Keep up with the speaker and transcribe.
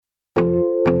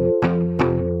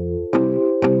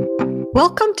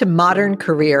Welcome to Modern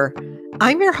Career.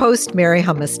 I'm your host, Mary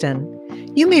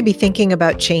Humiston. You may be thinking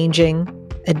about changing,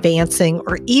 advancing,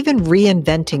 or even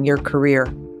reinventing your career.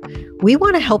 We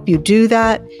want to help you do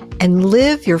that and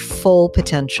live your full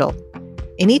potential.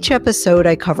 In each episode,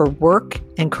 I cover work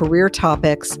and career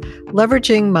topics,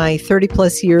 leveraging my 30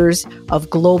 plus years of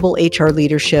global HR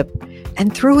leadership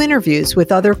and through interviews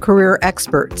with other career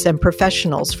experts and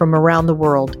professionals from around the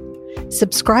world.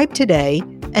 Subscribe today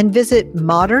and visit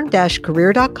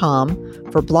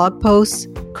modern-career.com for blog posts,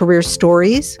 career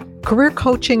stories, career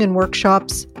coaching and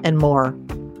workshops, and more.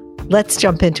 Let's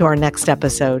jump into our next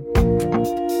episode.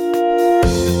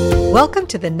 Welcome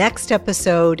to the next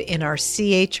episode in our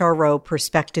CHRO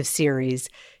Perspective series.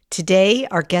 Today,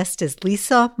 our guest is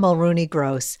Lisa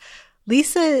Mulrooney-Gross.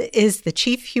 Lisa is the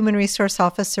Chief Human Resource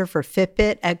Officer for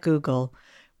Fitbit at Google,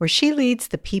 where she leads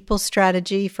the people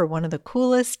strategy for one of the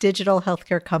coolest digital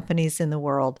healthcare companies in the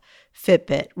world,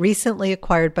 Fitbit, recently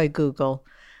acquired by Google.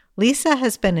 Lisa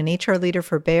has been an HR leader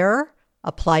for Bayer,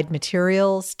 Applied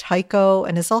Materials, Tyco,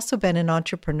 and has also been an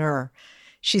entrepreneur.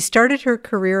 She started her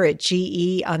career at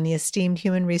GE on the esteemed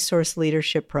Human Resource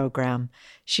Leadership Program.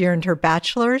 She earned her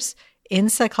bachelor's in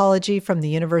psychology from the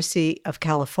University of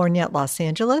California at Los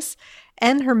Angeles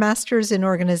and her master's in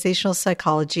organizational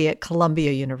psychology at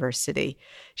Columbia University.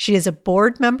 She is a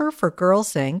board member for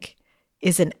Girls Inc.,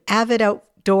 is an avid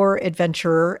outdoor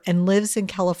adventurer, and lives in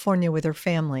California with her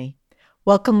family.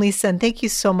 Welcome, Lisa, and thank you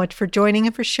so much for joining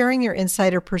and for sharing your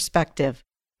insider perspective.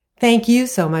 Thank you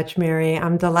so much, Mary.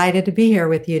 I'm delighted to be here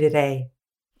with you today.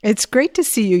 It's great to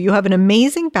see you. You have an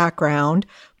amazing background,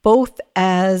 both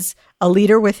as a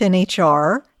leader within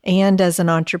HR and as an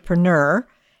entrepreneur.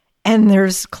 And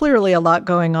there's clearly a lot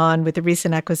going on with the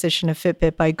recent acquisition of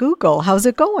Fitbit by Google. How's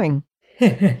it going?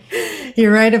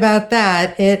 You're right about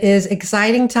that. It is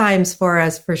exciting times for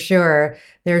us, for sure.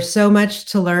 There's so much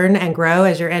to learn and grow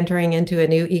as you're entering into a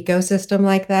new ecosystem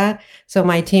like that. So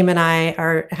my team and I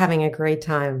are having a great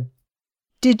time.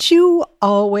 Did you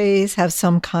always have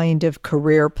some kind of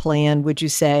career plan, would you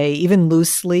say, even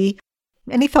loosely?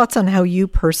 Any thoughts on how you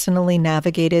personally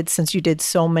navigated since you did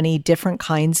so many different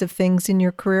kinds of things in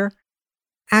your career?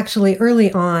 Actually,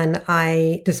 early on,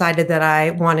 I decided that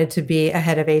I wanted to be a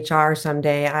head of HR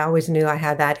someday. I always knew I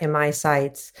had that in my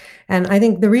sights. And I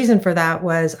think the reason for that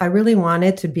was I really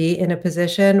wanted to be in a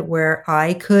position where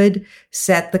I could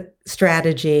set the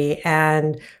strategy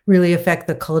and really affect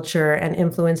the culture and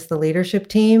influence the leadership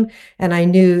team. And I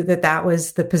knew that that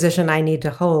was the position I need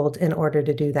to hold in order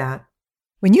to do that.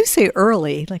 When you say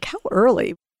early, like how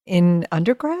early? In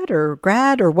undergrad or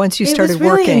grad or once you started working? It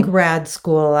was really working? in grad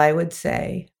school, I would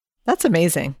say. That's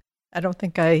amazing. I don't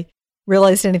think I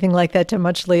realized anything like that till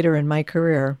much later in my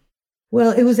career.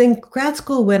 Well, it was in grad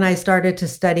school when I started to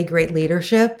study great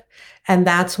leadership. And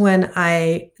that's when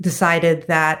I decided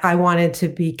that I wanted to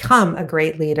become a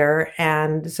great leader.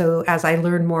 And so as I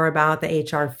learned more about the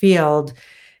HR field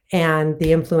and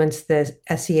the influence the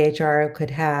SCHRO could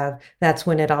have, that's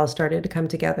when it all started to come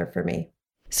together for me.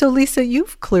 So Lisa,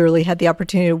 you've clearly had the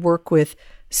opportunity to work with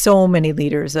so many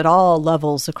leaders at all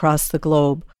levels across the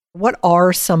globe. What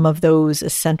are some of those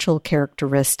essential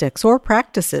characteristics or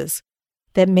practices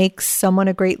that make someone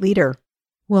a great leader?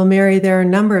 Well, Mary, there are a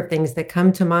number of things that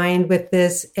come to mind with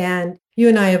this, and you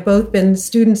and I have both been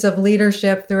students of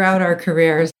leadership throughout our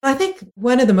careers. I think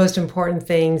one of the most important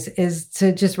things is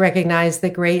to just recognize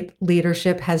that great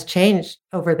leadership has changed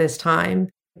over this time.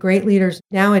 Great leaders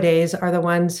nowadays are the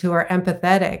ones who are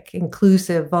empathetic,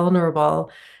 inclusive,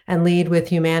 vulnerable, and lead with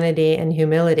humanity and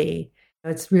humility.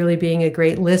 It's really being a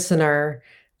great listener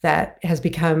that has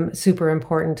become super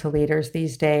important to leaders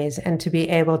these days, and to be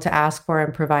able to ask for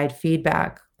and provide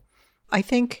feedback. I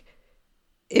think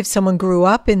if someone grew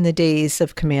up in the days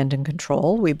of command and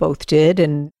control, we both did,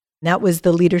 and that was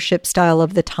the leadership style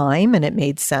of the time, and it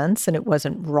made sense and it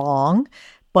wasn't wrong.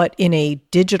 But in a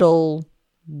digital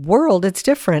world, it's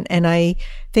different. And I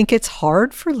think it's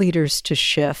hard for leaders to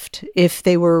shift if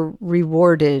they were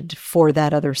rewarded for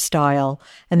that other style.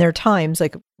 And there are times,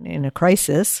 like in a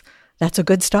crisis, that's a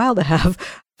good style to have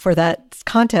for that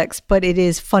context. But it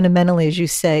is fundamentally, as you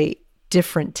say,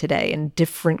 different today, and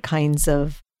different kinds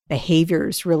of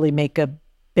behaviors really make a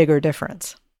bigger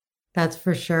difference. That's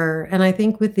for sure. And I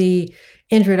think with the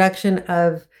introduction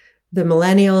of the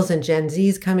millennials and Gen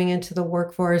Zs coming into the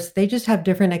workforce, they just have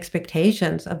different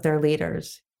expectations of their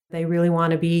leaders. They really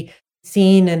want to be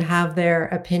seen and have their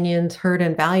opinions heard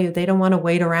and valued. They don't want to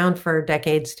wait around for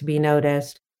decades to be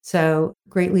noticed. So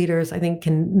great leaders, I think,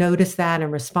 can notice that and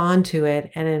respond to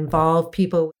it and involve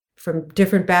people from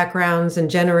different backgrounds and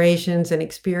generations and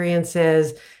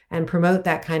experiences and promote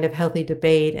that kind of healthy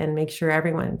debate and make sure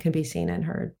everyone can be seen and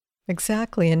heard.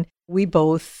 Exactly. And we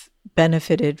both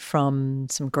benefited from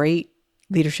some great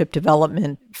leadership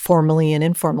development, formally and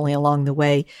informally along the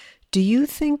way. Do you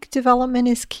think development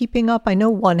is keeping up? I know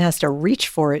one has to reach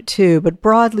for it too, but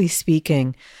broadly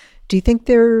speaking, do you think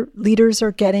their leaders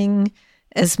are getting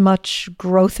as much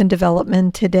growth and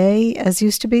development today as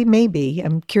used to be? Maybe.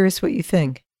 I'm curious what you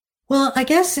think. Well, I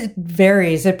guess it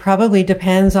varies. It probably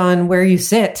depends on where you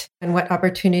sit and what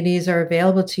opportunities are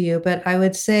available to you. But I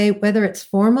would say whether it's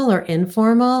formal or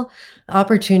informal,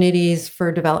 opportunities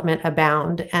for development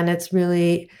abound. And it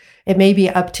may be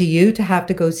up to you to have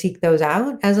to go seek those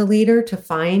out as a leader to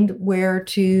find where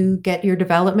to get your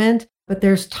development. But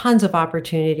there's tons of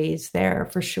opportunities there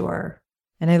for sure.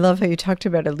 And I love how you talked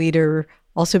about a leader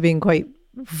also being quite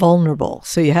vulnerable.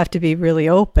 So you have to be really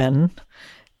open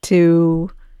to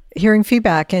hearing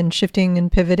feedback and shifting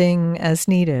and pivoting as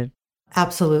needed.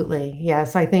 Absolutely.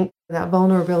 Yes. I think that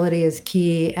vulnerability is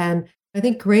key. And I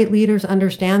think great leaders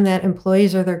understand that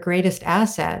employees are their greatest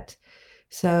asset.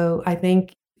 So I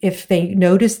think if they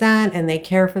notice that and they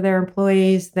care for their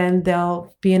employees, then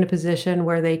they'll be in a position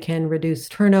where they can reduce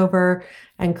turnover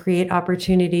and create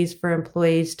opportunities for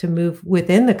employees to move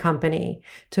within the company,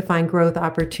 to find growth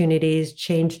opportunities,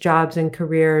 change jobs and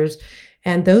careers.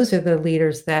 And those are the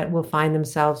leaders that will find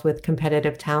themselves with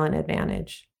competitive talent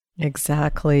advantage.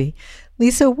 Exactly.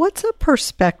 Lisa, what's a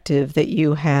perspective that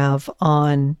you have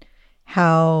on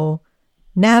how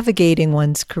navigating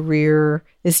one's career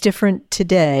is different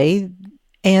today,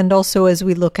 and also as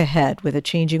we look ahead with a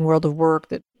changing world of work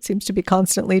that seems to be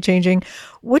constantly changing?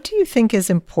 What do you think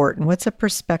is important? What's a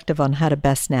perspective on how to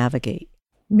best navigate?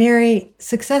 Mary,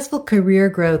 successful career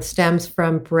growth stems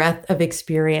from breadth of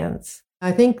experience.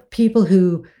 I think people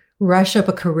who rush up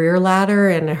a career ladder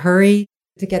in a hurry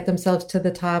to get themselves to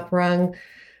the top rung,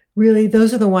 really,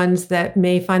 those are the ones that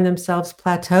may find themselves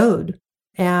plateaued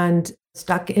and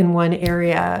stuck in one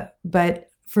area. But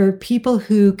for people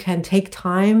who can take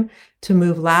time to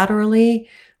move laterally,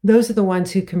 those are the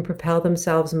ones who can propel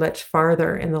themselves much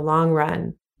farther in the long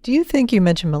run. Do you think, you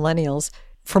mentioned millennials,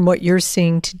 from what you're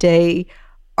seeing today,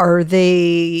 are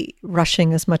they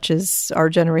rushing as much as our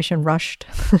generation rushed?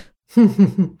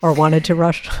 Or wanted to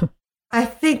rush? I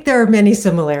think there are many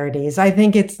similarities. I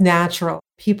think it's natural.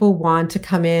 People want to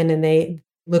come in and they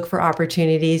look for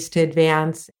opportunities to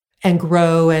advance and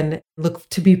grow and look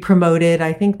to be promoted.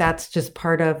 I think that's just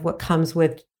part of what comes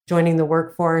with joining the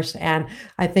workforce. And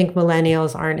I think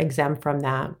millennials aren't exempt from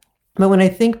that. But when I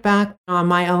think back on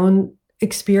my own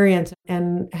experience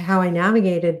and how I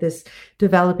navigated this,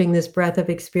 developing this breadth of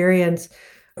experience,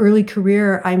 early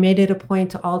career, I made it a point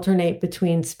to alternate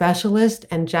between specialist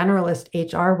and generalist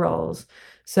HR roles.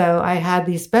 So I had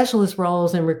these specialist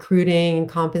roles in recruiting,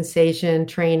 compensation,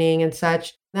 training, and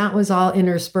such. That was all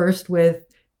interspersed with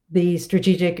the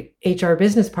strategic HR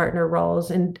business partner roles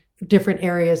in different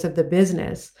areas of the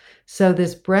business. So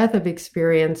this breadth of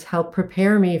experience helped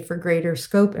prepare me for greater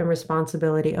scope and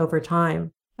responsibility over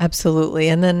time. Absolutely.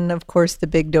 And then, of course, the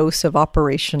big dose of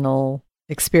operational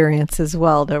experience as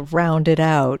well to round it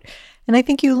out. And I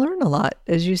think you learn a lot.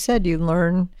 As you said, you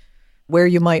learn where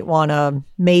you might want to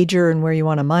major and where you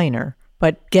want to minor.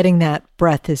 But getting that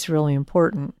breadth is really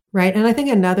important. Right. And I think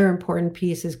another important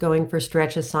piece is going for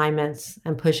stretch assignments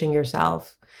and pushing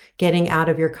yourself, getting out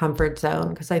of your comfort zone.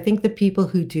 Because I think the people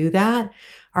who do that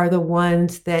are the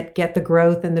ones that get the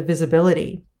growth and the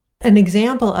visibility. An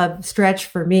example of stretch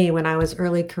for me when I was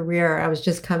early career, I was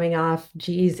just coming off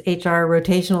GE's HR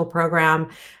rotational program,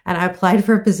 and I applied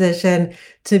for a position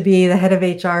to be the head of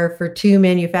HR for 2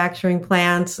 manufacturing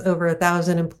plants, over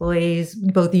 1,000 employees,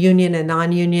 both union and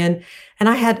non-union. And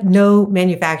I had no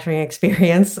manufacturing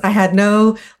experience. I had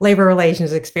no labor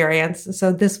relations experience.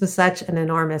 So this was such an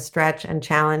enormous stretch and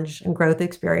challenge and growth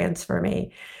experience for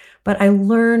me. But I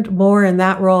learned more in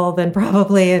that role than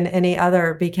probably in any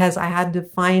other, because I had to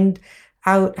find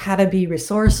out how to be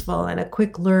resourceful and a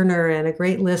quick learner and a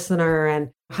great listener,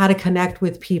 and how to connect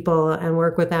with people and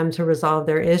work with them to resolve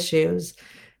their issues.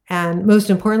 And most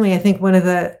importantly, I think one of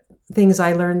the things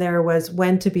I learned there was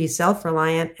when to be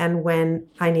self-reliant and when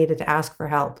I needed to ask for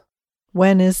help.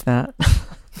 When is that?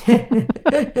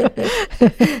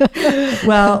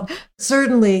 Well,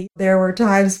 certainly there were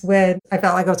times when I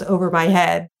felt like I was over my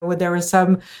head, when there was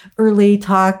some early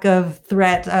talk of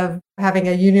threat of having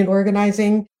a union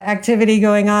organizing activity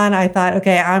going on. I thought,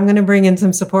 okay, I'm going to bring in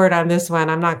some support on this one.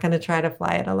 I'm not going to try to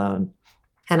fly it alone.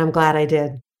 And I'm glad I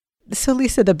did. So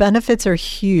Lisa, the benefits are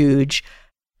huge.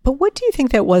 But what do you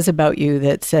think that was about you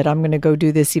that said, I'm going to go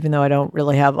do this even though I don't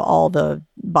really have all the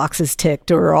boxes ticked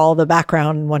or all the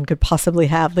background one could possibly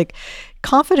have? Like,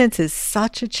 confidence is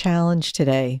such a challenge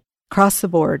today across the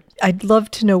board. I'd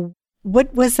love to know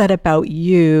What was that about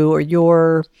you or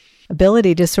your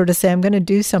ability to sort of say, I'm going to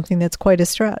do something that's quite a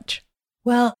stretch?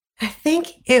 Well, I think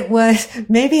it was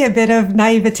maybe a bit of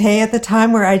naivete at the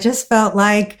time where I just felt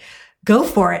like, go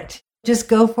for it. Just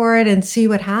go for it and see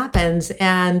what happens.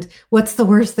 And what's the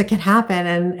worst that can happen?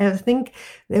 And I think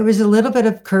there was a little bit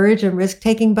of courage and risk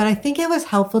taking, but I think it was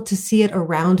helpful to see it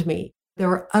around me. There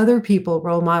were other people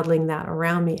role modeling that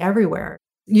around me everywhere.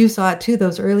 You saw it too,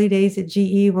 those early days at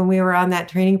GE when we were on that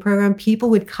training program, people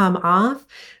would come off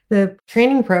the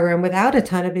training program without a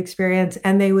ton of experience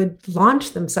and they would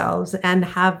launch themselves and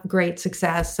have great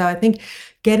success. So I think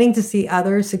getting to see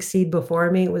others succeed before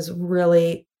me was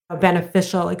really a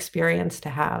beneficial experience to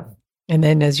have. And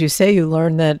then, as you say, you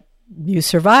learn that you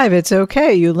survive. It's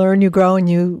okay. You learn, you grow, and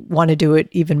you want to do it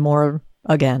even more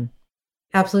again.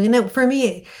 Absolutely. And for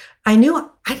me, I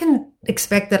knew I didn't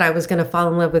expect that I was going to fall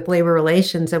in love with labor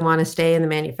relations and want to stay in the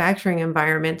manufacturing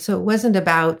environment. So it wasn't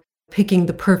about picking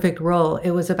the perfect role.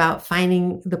 It was about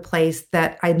finding the place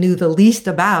that I knew the least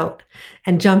about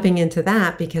and jumping into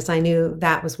that because I knew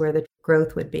that was where the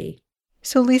growth would be.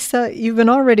 So, Lisa, you've been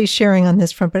already sharing on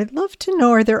this front, but I'd love to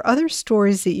know, are there other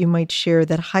stories that you might share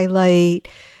that highlight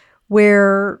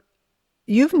where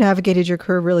you've navigated your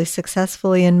career really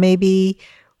successfully and maybe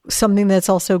something that's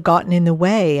also gotten in the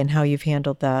way and how you've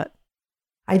handled that?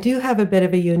 I do have a bit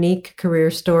of a unique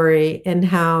career story in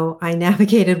how I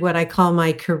navigated what I call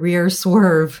my career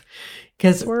swerve.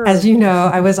 Because as you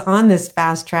know, I was on this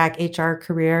fast track HR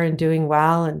career and doing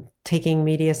well and taking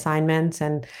media assignments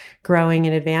and growing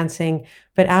and advancing.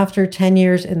 But after 10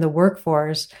 years in the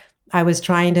workforce, I was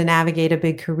trying to navigate a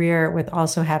big career with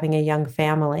also having a young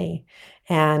family.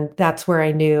 And that's where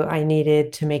I knew I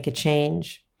needed to make a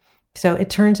change. So it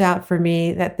turns out for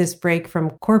me that this break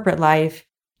from corporate life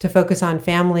to focus on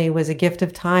family was a gift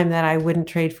of time that I wouldn't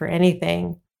trade for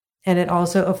anything. And it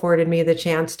also afforded me the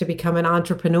chance to become an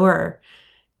entrepreneur,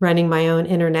 running my own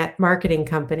internet marketing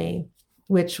company,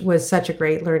 which was such a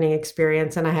great learning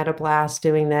experience. And I had a blast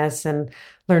doing this and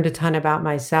learned a ton about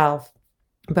myself.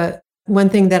 But one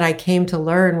thing that I came to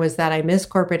learn was that I miss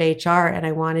corporate HR and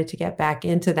I wanted to get back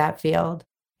into that field.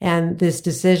 And this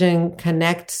decision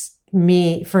connects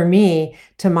for me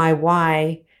to my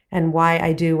why and why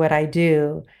I do what I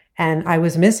do. And I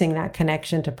was missing that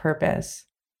connection to purpose.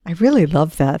 I really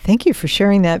love that. Thank you for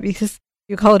sharing that because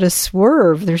you call it a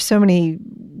swerve. There's so many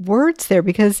words there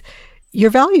because your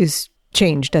values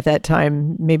changed at that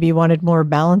time. Maybe you wanted more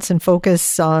balance and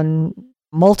focus on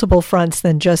multiple fronts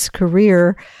than just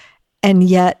career. And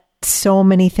yet so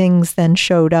many things then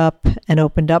showed up and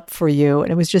opened up for you.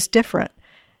 And it was just different,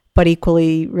 but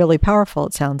equally really powerful,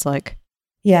 it sounds like.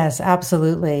 Yes,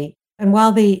 absolutely. And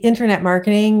while the internet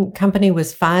marketing company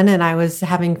was fun and I was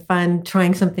having fun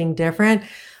trying something different,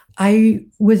 I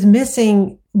was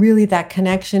missing really that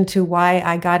connection to why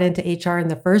I got into HR in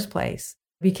the first place.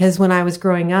 Because when I was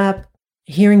growing up,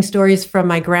 hearing stories from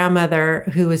my grandmother,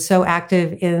 who was so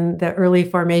active in the early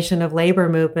formation of labor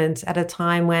movements at a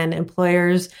time when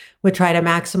employers would try to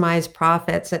maximize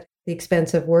profits at the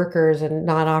expense of workers and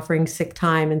not offering sick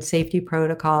time and safety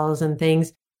protocols and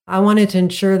things, I wanted to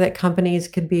ensure that companies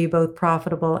could be both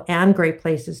profitable and great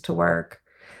places to work.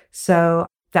 So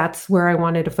that's where I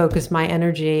wanted to focus my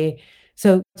energy.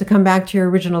 So to come back to your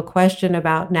original question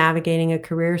about navigating a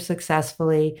career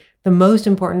successfully, the most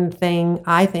important thing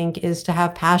I think is to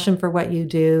have passion for what you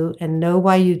do and know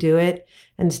why you do it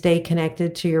and stay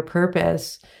connected to your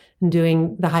purpose and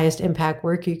doing the highest impact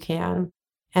work you can.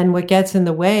 And what gets in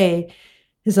the way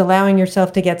is allowing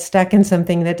yourself to get stuck in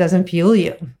something that doesn't fuel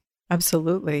you.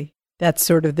 Absolutely. That's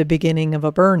sort of the beginning of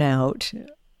a burnout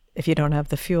if you don't have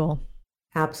the fuel.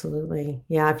 Absolutely.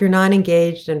 Yeah. If you're not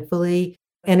engaged and fully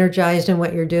energized in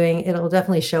what you're doing, it'll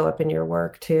definitely show up in your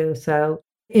work too. So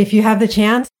if you have the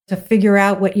chance to figure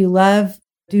out what you love,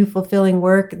 do fulfilling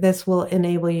work, this will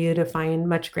enable you to find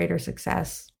much greater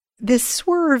success. This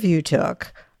swerve you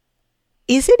took,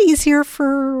 is it easier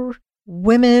for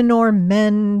women or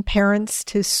men, parents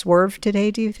to swerve today,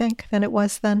 do you think, than it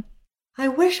was then? I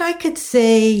wish I could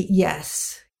say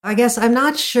yes. I guess I'm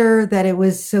not sure that it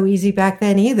was so easy back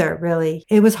then either, really.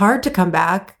 It was hard to come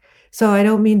back. So I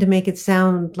don't mean to make it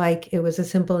sound like it was a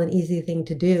simple and easy thing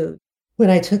to do. When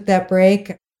I took that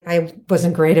break, I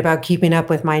wasn't great about keeping up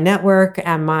with my network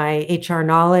and my HR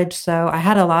knowledge. So I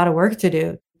had a lot of work to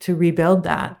do to rebuild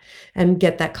that and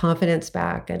get that confidence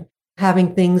back. And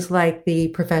having things like the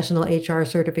professional HR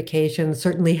certification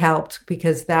certainly helped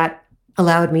because that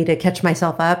allowed me to catch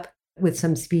myself up with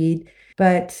some speed.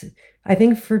 But I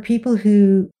think for people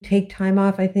who take time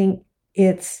off, I think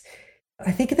the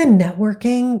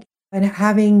networking and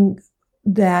having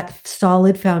that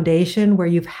solid foundation where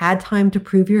you've had time to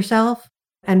prove yourself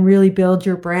and really build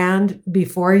your brand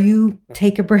before you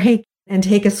take a break and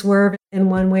take a swerve in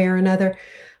one way or another,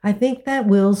 I think that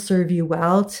will serve you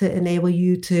well to enable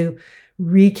you to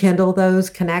rekindle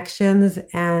those connections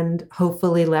and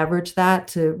hopefully leverage that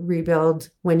to rebuild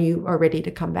when you are ready to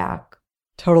come back.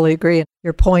 Totally agree.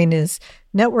 Your point is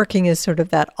networking is sort of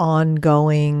that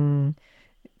ongoing,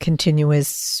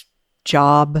 continuous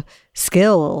job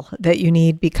skill that you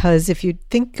need, because if you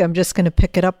think I'm just going to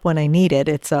pick it up when I need it,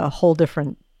 it's a whole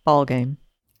different ballgame.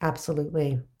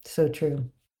 Absolutely. So true.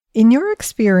 In your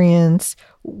experience,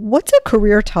 what's a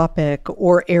career topic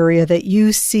or area that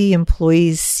you see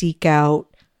employees seek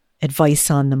out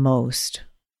advice on the most?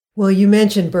 Well, you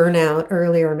mentioned burnout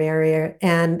earlier, Mary,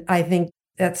 and I think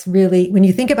that's really, when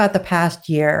you think about the past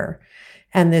year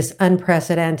and this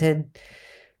unprecedented,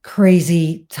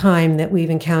 crazy time that we've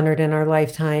encountered in our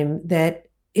lifetime, that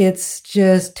it's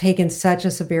just taken such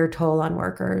a severe toll on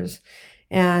workers.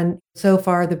 And so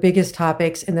far, the biggest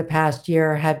topics in the past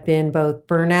year have been both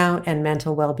burnout and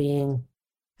mental well-being.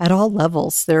 At all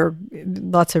levels. There are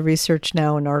lots of research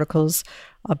now and articles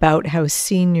about how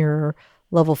senior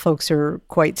level folks are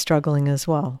quite struggling as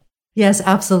well. Yes,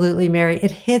 absolutely, Mary.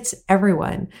 It hits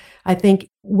everyone. I think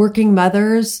working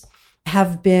mothers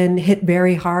have been hit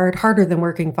very hard, harder than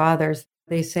working fathers.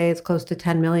 They say it's close to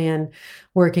 10 million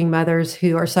working mothers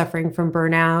who are suffering from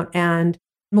burnout, and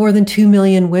more than 2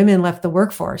 million women left the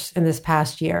workforce in this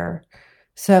past year.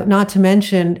 So not to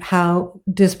mention how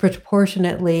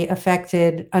disproportionately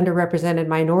affected underrepresented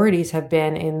minorities have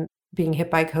been in being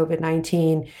hit by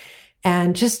COVID-19.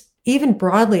 And just even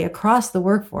broadly across the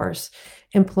workforce,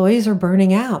 employees are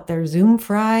burning out. They're Zoom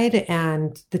fried,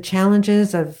 and the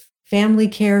challenges of family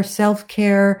care,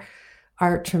 self-care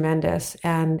are tremendous.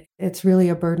 And it's really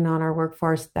a burden on our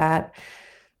workforce that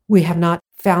we have not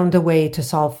found a way to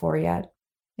solve for yet.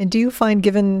 And do you find,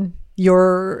 given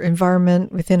your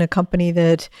environment within a company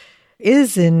that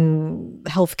is in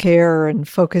healthcare and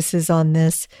focuses on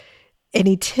this,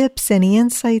 any tips, any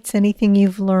insights, anything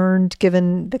you've learned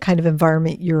given the kind of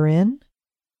environment you're in?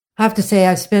 I have to say,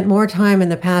 I've spent more time in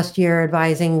the past year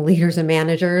advising leaders and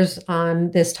managers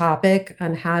on this topic,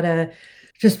 on how to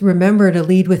just remember to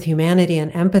lead with humanity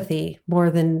and empathy more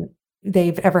than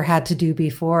they've ever had to do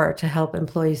before to help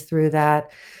employees through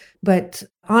that. But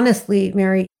honestly,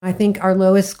 Mary, I think our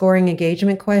lowest scoring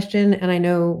engagement question, and I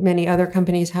know many other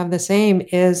companies have the same,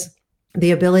 is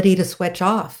the ability to switch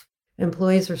off.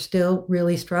 Employees are still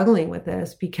really struggling with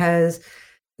this because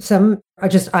some are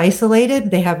just isolated.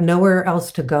 They have nowhere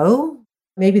else to go.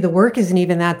 Maybe the work isn't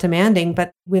even that demanding,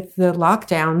 but with the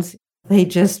lockdowns, they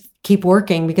just keep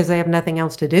working because they have nothing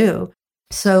else to do.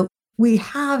 So we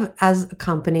have, as a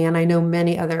company, and I know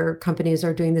many other companies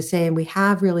are doing the same, we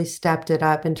have really stepped it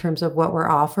up in terms of what we're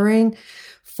offering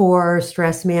for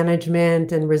stress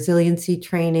management and resiliency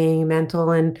training,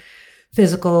 mental and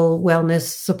physical wellness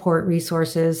support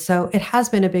resources. So it has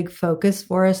been a big focus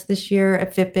for us this year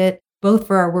at Fitbit, both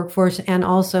for our workforce and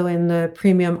also in the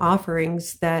premium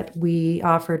offerings that we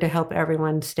offer to help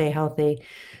everyone stay healthy.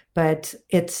 But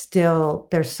it's still,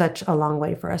 there's such a long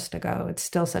way for us to go. It's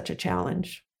still such a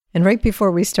challenge. And right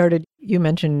before we started, you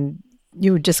mentioned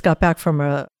you just got back from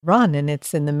a run and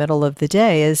it's in the middle of the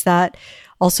day. Is that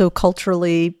also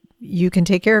culturally, you can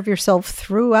take care of yourself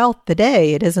throughout the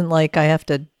day? It isn't like I have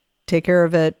to take care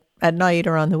of it at night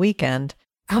or on the weekend.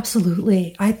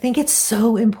 Absolutely. I think it's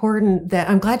so important that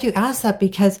I'm glad you asked that,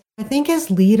 because I think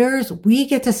as leaders, we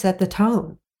get to set the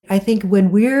tone. I think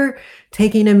when we're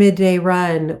taking a midday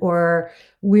run or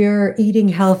we're eating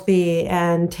healthy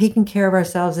and taking care of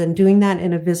ourselves and doing that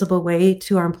in a visible way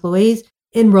to our employees,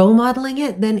 in role modeling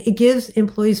it, then it gives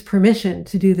employees permission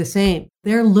to do the same.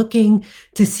 They're looking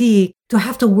to see, do I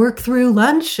have to work through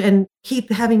lunch and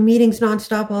keep having meetings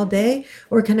nonstop all day,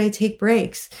 or can I take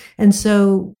breaks? And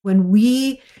so when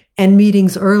we end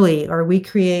meetings early, or we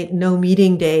create no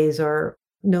meeting days or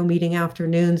no meeting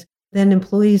afternoons, then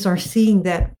employees are seeing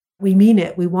that we mean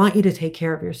it. We want you to take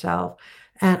care of yourself.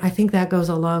 And I think that goes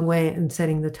a long way in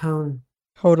setting the tone.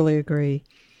 Totally agree.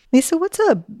 Lisa, what's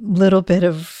a little bit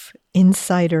of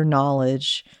insider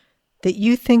knowledge that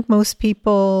you think most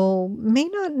people may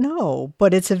not know,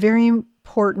 but it's a very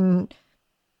important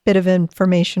bit of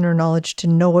information or knowledge to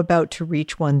know about to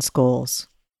reach one's goals?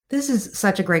 This is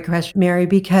such a great question, Mary,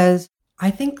 because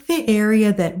I think the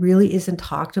area that really isn't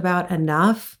talked about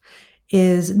enough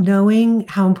is knowing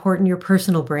how important your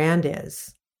personal brand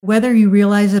is. Whether you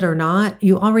realize it or not,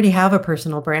 you already have a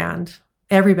personal brand.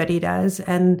 Everybody does.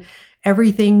 And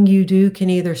everything you do can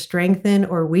either strengthen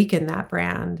or weaken that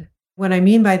brand. What I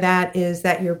mean by that is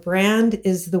that your brand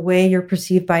is the way you're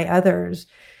perceived by others.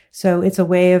 So it's a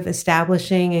way of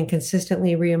establishing and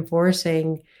consistently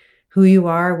reinforcing who you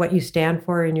are, what you stand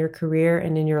for in your career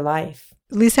and in your life.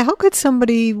 Lisa, how could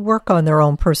somebody work on their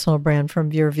own personal brand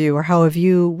from your view, or how have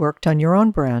you worked on your own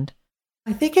brand?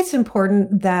 I think it's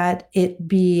important that it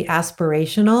be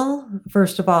aspirational,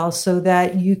 first of all, so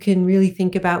that you can really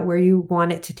think about where you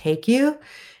want it to take you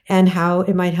and how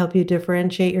it might help you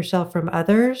differentiate yourself from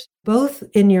others, both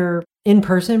in your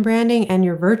in-person branding and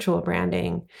your virtual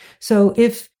branding. So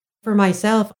if for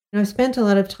myself, I've spent a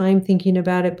lot of time thinking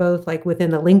about it both like within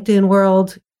the LinkedIn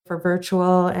world for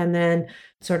virtual and then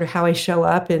sort of how I show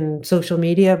up in social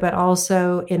media, but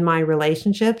also in my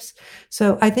relationships.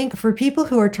 So I think for people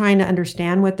who are trying to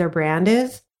understand what their brand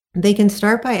is, they can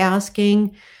start by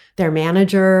asking their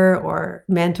manager or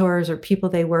mentors or people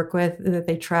they work with that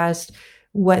they trust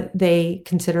what they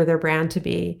consider their brand to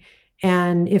be.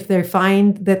 And if they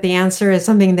find that the answer is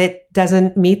something that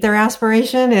doesn't meet their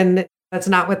aspiration and that's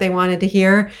not what they wanted to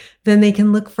hear, then they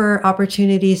can look for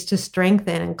opportunities to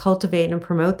strengthen and cultivate and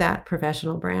promote that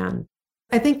professional brand.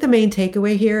 I think the main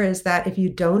takeaway here is that if you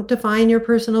don't define your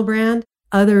personal brand,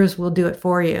 others will do it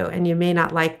for you, and you may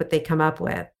not like what they come up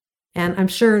with. And I'm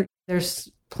sure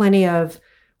there's plenty of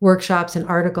workshops and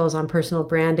articles on personal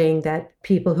branding that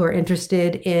people who are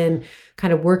interested in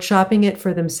kind of workshopping it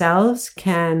for themselves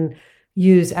can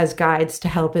use as guides to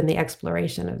help in the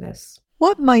exploration of this.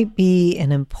 What might be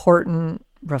an important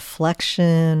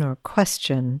reflection or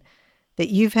question that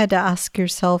you've had to ask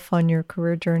yourself on your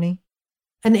career journey?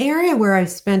 An area where I've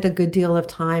spent a good deal of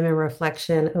time and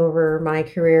reflection over my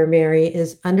career, Mary,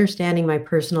 is understanding my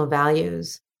personal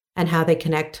values and how they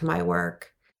connect to my work.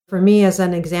 For me, as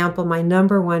an example, my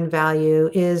number one value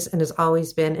is and has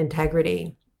always been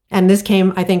integrity. And this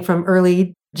came, I think, from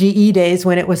early GE days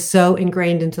when it was so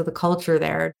ingrained into the culture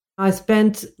there. I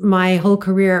spent my whole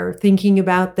career thinking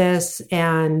about this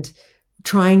and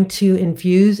trying to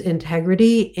infuse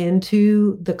integrity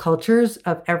into the cultures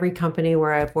of every company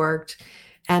where I've worked.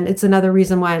 And it's another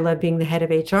reason why I love being the head of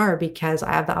HR, because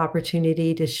I have the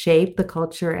opportunity to shape the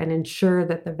culture and ensure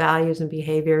that the values and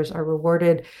behaviors are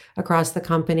rewarded across the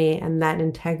company and that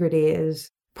integrity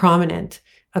is prominent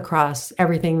across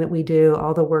everything that we do,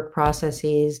 all the work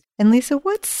processes. And Lisa,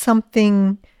 what's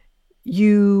something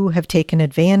you have taken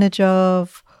advantage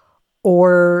of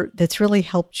or that's really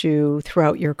helped you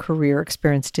throughout your career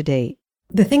experience to date?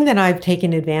 The thing that I've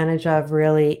taken advantage of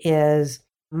really is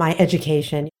my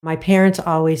education. My parents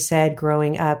always said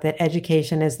growing up that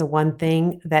education is the one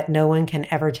thing that no one can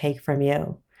ever take from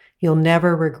you. You'll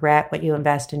never regret what you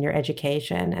invest in your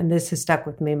education. And this has stuck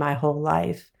with me my whole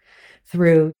life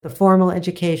through the formal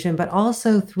education, but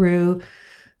also through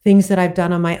things that I've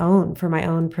done on my own for my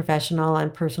own professional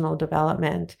and personal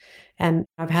development. And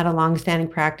I've had a longstanding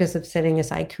practice of setting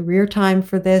aside career time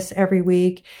for this every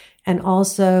week and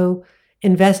also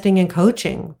investing in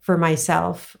coaching for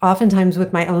myself, oftentimes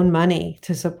with my own money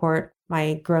to support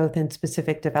my growth in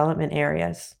specific development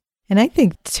areas. And I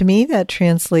think to me that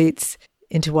translates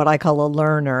into what I call a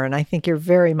learner. And I think you're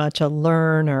very much a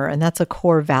learner, and that's a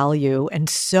core value and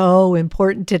so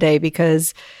important today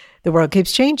because the world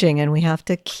keeps changing and we have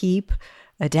to keep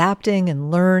adapting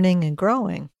and learning and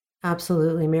growing.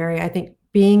 Absolutely, Mary. I think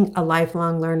being a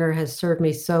lifelong learner has served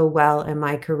me so well in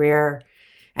my career.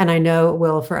 And I know it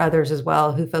will for others as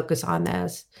well who focus on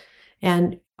this.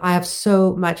 And I have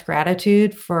so much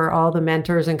gratitude for all the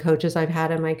mentors and coaches I've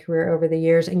had in my career over the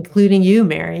years, including you,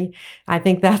 Mary. I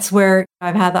think that's where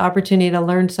I've had the opportunity to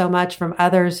learn so much from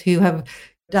others who have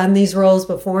done these roles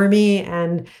before me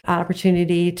and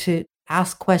opportunity to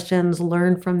ask questions,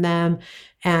 learn from them,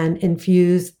 and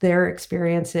infuse their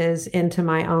experiences into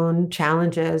my own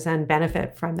challenges and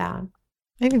benefit from that.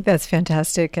 I think that's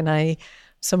fantastic. And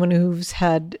someone who's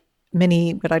had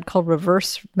many what I'd call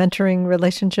reverse mentoring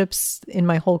relationships in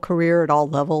my whole career at all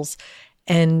levels.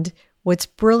 And what's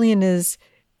brilliant is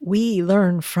we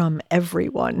learn from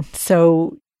everyone.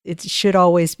 So it should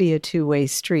always be a two-way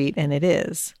street, and it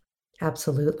is.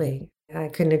 Absolutely. I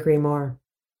couldn't agree more.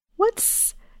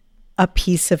 What's a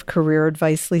piece of career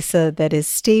advice, Lisa, that has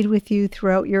stayed with you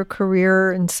throughout your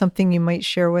career and something you might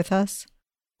share with us?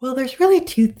 Well, there's really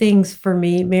two things for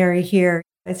me, Mary, here.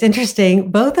 It's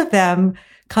interesting. Both of them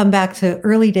come back to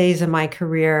early days in my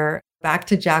career, back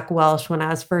to Jack Welch when I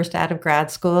was first out of grad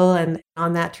school and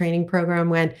on that training program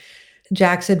when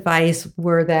Jack's advice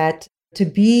were that to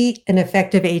be an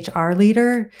effective HR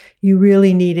leader, you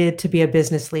really needed to be a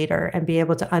business leader and be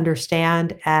able to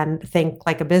understand and think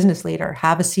like a business leader,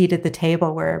 have a seat at the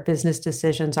table where business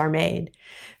decisions are made.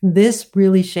 This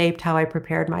really shaped how I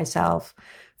prepared myself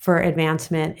for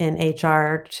advancement in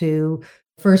HR to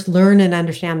first learn and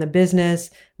understand the business,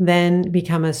 then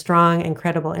become a strong and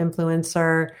credible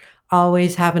influencer,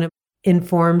 always have an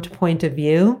informed point of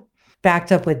view,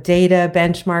 backed up with data,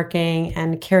 benchmarking,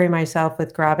 and carry myself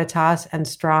with gravitas and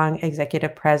strong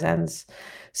executive presence.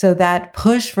 So that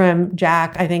push from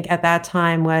Jack, I think at that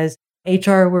time was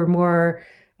HR were more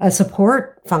a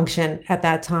support function at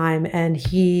that time. And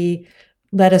he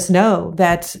let us know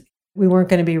that we weren't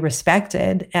going to be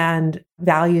respected and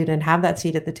valued and have that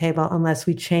seat at the table unless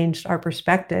we changed our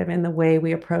perspective in the way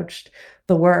we approached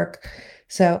the work.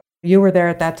 So you were there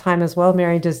at that time as well,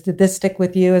 Mary. Did this stick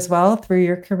with you as well through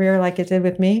your career like it did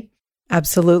with me?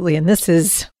 Absolutely. And this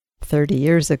is 30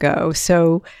 years ago.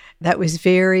 So that was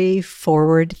very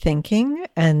forward thinking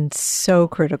and so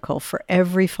critical for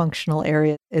every functional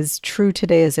area, as true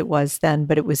today as it was then,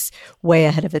 but it was way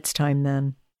ahead of its time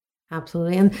then.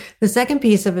 Absolutely. And the second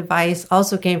piece of advice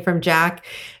also came from Jack,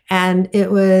 and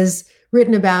it was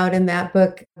written about in that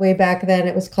book way back then.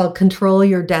 It was called Control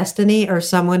Your Destiny or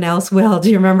Someone Else Will. Do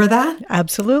you remember that?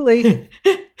 Absolutely.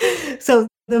 So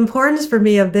the importance for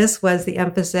me of this was the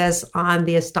emphasis on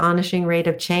the astonishing rate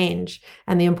of change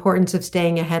and the importance of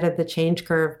staying ahead of the change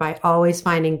curve by always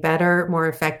finding better, more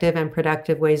effective, and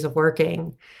productive ways of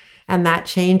working. And that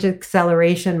change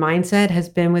acceleration mindset has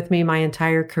been with me my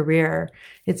entire career.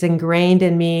 It's ingrained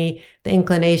in me the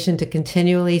inclination to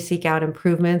continually seek out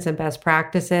improvements and best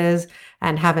practices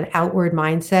and have an outward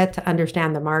mindset to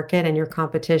understand the market and your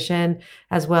competition,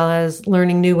 as well as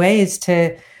learning new ways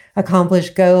to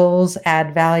accomplish goals,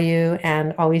 add value,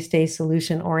 and always stay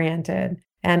solution oriented.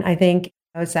 And I think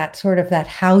it's that sort of that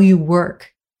how you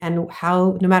work and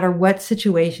how, no matter what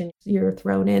situation you're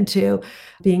thrown into,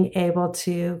 being able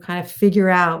to kind of figure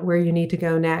out where you need to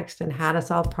go next and how to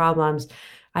solve problems,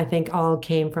 I think all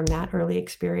came from that early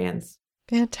experience.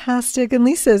 Fantastic. And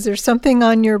Lisa, is there something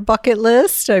on your bucket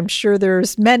list? I'm sure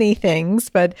there's many things,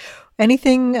 but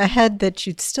anything ahead that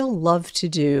you'd still love to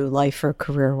do, life or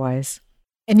career-wise?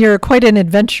 And you're quite an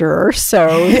adventurer, so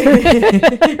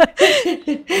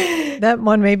that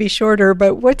one may be shorter,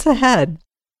 but what's ahead?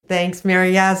 Thanks,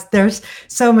 Mary. Yes, there's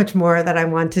so much more that I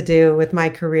want to do with my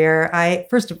career.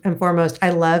 First and foremost, I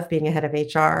love being a head of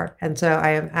HR. And so I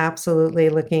am absolutely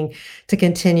looking to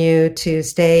continue to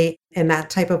stay in that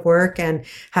type of work and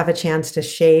have a chance to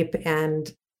shape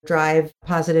and drive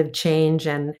positive change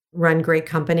and run great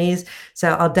companies.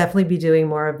 So I'll definitely be doing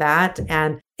more of that.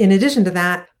 And in addition to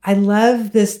that, I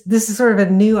love this. This is sort of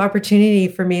a new opportunity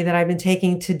for me that I've been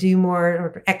taking to do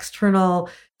more external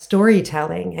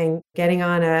storytelling and getting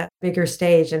on a bigger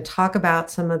stage and talk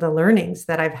about some of the learnings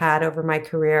that I've had over my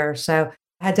career. So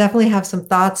I definitely have some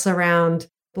thoughts around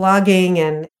blogging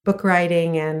and book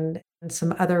writing and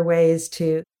some other ways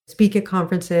to speak at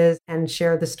conferences and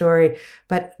share the story.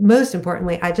 But most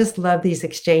importantly, I just love these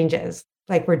exchanges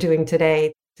like we're doing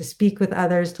today, to speak with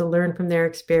others, to learn from their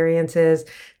experiences,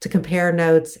 to compare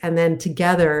notes, and then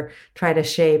together try to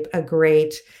shape a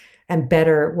great and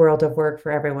better world of work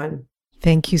for everyone.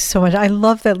 Thank you so much. I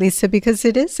love that, Lisa, because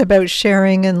it is about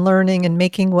sharing and learning and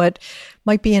making what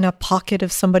might be in a pocket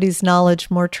of somebody's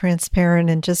knowledge more transparent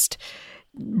and just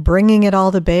bringing it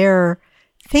all to bear.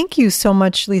 Thank you so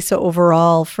much, Lisa,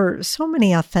 overall, for so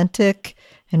many authentic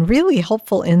and really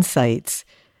helpful insights.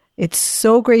 It's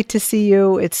so great to see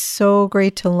you. It's so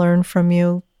great to learn from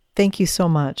you. Thank you so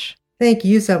much. Thank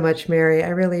you so much, Mary. I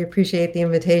really appreciate the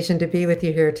invitation to be with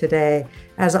you here today.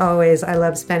 As always, I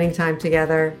love spending time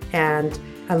together, and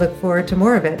I look forward to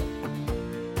more of it.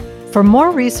 For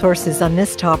more resources on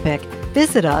this topic,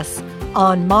 visit us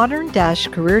on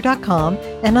modern-career.com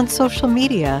and on social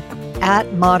media at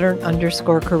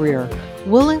modern_career.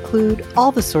 We'll include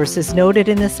all the sources noted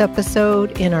in this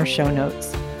episode in our show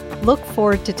notes. Look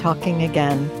forward to talking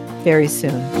again very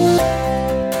soon.